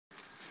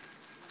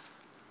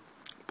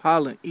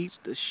Pollen eats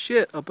the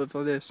shit up of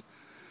this.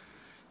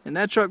 And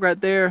that truck right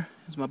there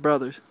is my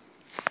brother's.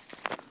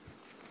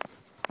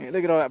 Hey,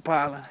 look at all that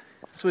pollen.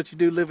 That's what you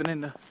do living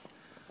in the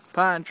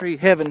pine tree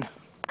heaven.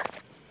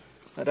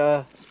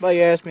 But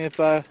somebody asked me if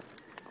I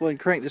go ahead and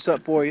crank this up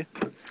for you.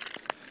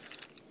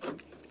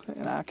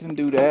 And I can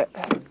do that.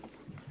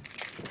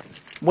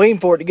 I'm waiting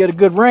for it to get a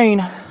good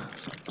rain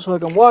so I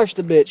can wash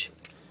the bitch.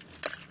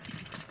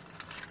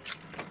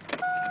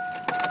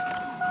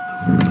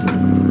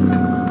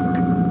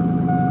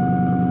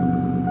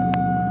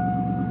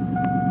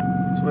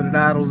 That's what it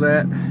idles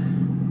at.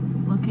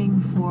 Looking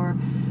for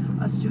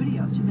a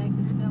studio to make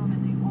this film,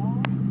 and they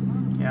all...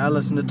 Yeah, I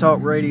listen to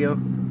talk radio.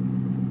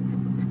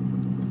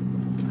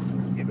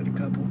 Give it a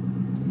couple.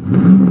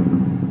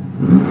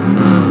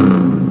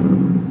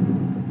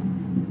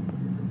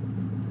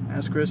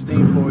 That's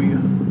Christine for you.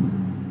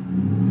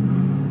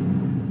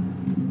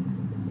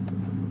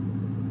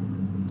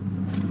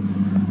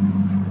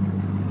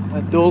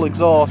 That dual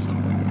exhaust.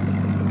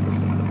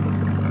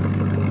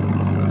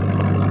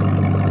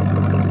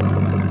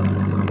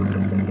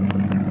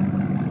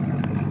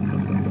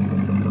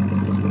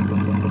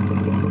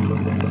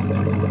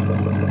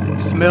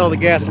 Smell the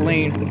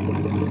gasoline.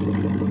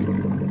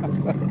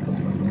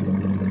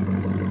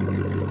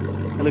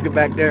 And look at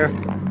back there.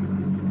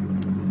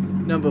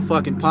 Number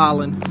fucking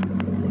pollen.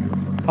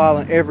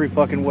 Pollen every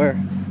fucking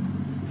where.